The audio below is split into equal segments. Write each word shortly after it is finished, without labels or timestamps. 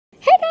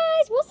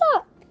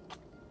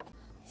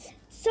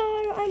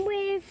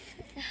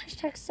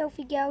hashtag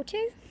selfie girl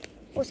too.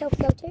 Or selfie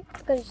girl too.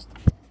 Because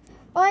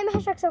I'm a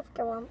hashtag selfie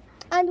girl.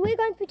 And we're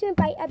going to be doing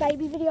a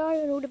baby video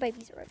and all the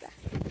babies are over there.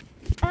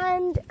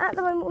 And at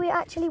the moment we're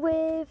actually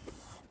with...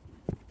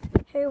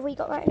 Who have we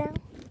got right now?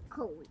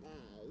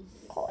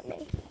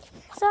 Courtney.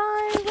 So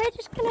we're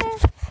just going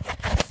to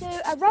do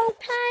a role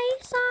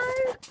play. So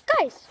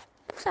guys,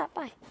 what's up?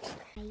 Bye.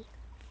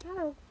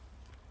 Oh,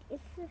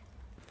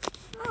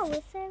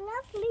 it's a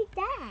lovely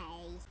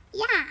day.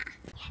 Yeah.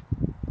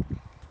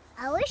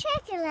 I wish I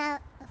could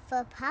look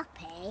for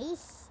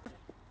puppies.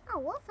 Oh,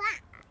 what's that?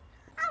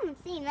 I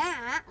haven't seen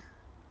that.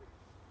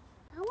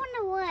 I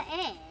wonder what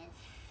it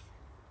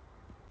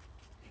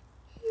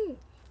is.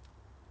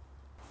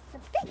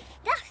 It's a bit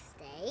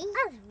dusty.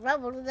 Let's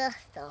rub all the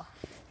dust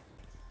off.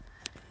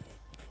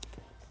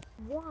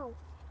 Wow.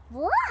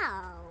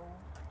 Wow.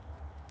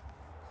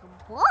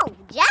 Whoa,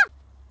 Jack.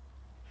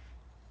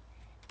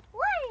 Who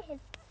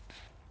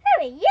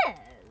are you?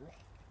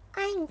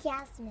 I'm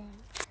Jasmine.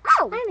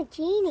 Oh. I'm a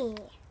genie.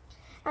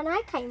 And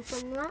I came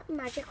from that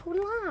magical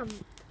lamp.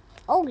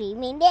 Oh, you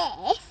mean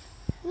this?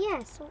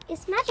 Yes,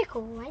 it's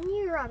magical. When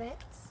you rub it,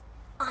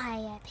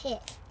 I appear.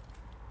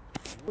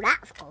 Well,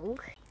 that's cool.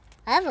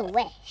 I have a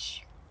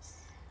wish.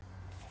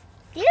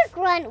 Do you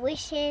grant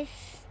wishes?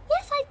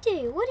 Yes, I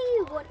do. What do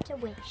you want to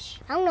wish?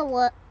 I don't know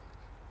what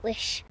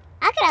wish.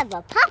 I could have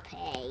a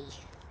puppy.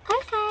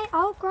 Okay,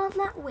 I'll grant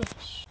that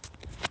wish.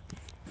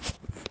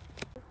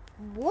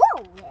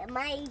 Whoa,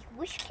 my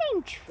wish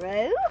came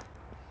true.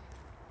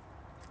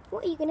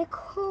 What are you going to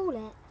call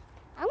it?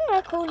 I'm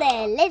going to call it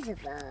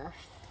Elizabeth.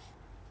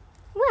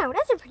 Wow,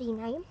 that's a pretty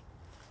name.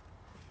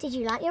 Did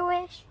you like your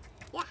wish?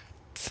 Yeah.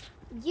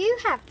 You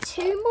have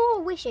 2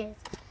 more wishes.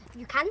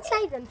 You can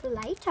save them for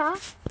later.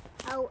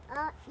 Oh,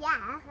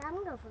 yeah, I'm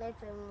going to live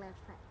for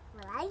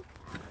life.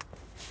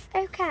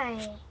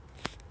 Okay.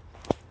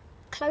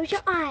 Close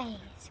your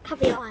eyes.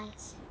 Cover your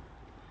eyes.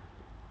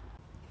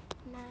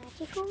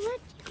 Magical,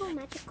 magical,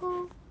 magical.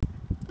 Open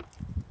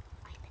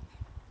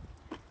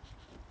them.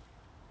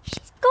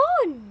 She's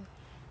gone.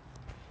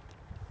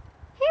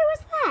 Who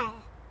was there?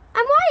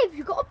 And why have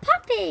you got a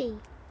puppy?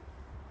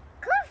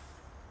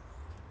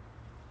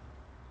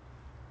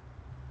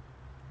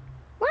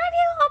 Why have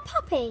you got a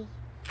puppy?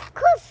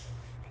 Cause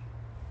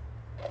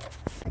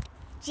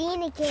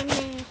Genie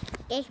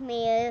gave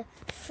me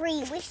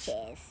 3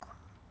 wishes.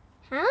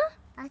 Huh?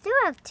 I do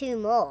have 2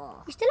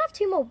 more. You still have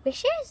 2 more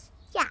wishes?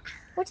 Yeah.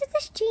 What does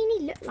this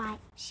genie look like?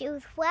 She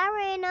was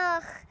wearing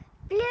a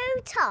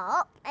blue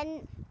top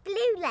and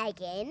blue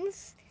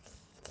leggings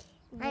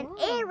and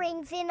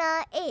earrings in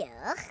her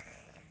ear.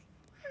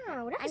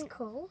 Wow, that's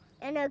cool.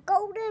 And a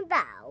golden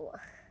belt.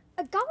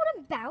 A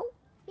golden belt?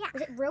 Yeah.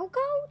 Is it real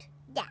gold?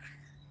 Yeah.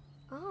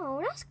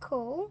 Oh, that's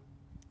cool.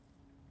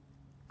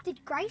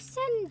 Did Grace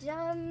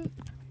and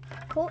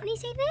Courtney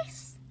see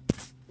this?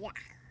 Yeah.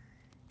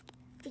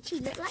 Did she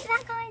look like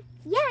that guy?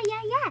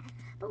 Yeah.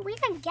 But we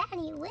didn't get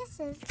any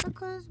wishes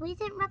because we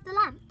didn't rub the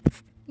lamp.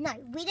 No,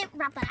 we didn't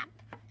rub the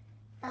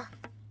lamp.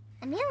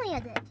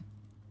 Amelia did.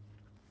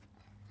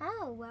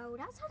 Oh, well,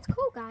 that sounds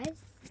cool,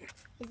 guys.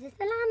 Is this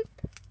the lamp?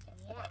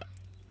 Yeah.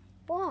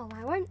 Whoa,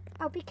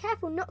 I'll be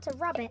careful not to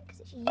rub it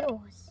because it's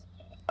yours.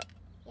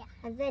 Yeah.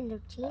 And then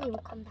the genie will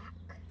come back.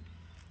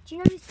 Do you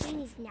know this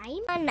genie's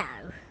name? I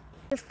know.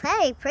 It's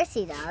very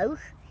pretty though.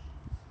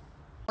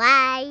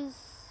 Why?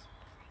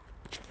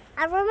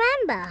 I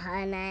remember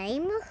her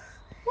name.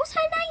 What's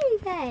her name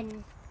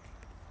then?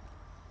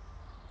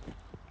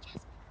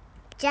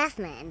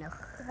 Jasmine.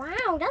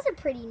 Wow, that's a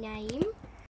pretty name.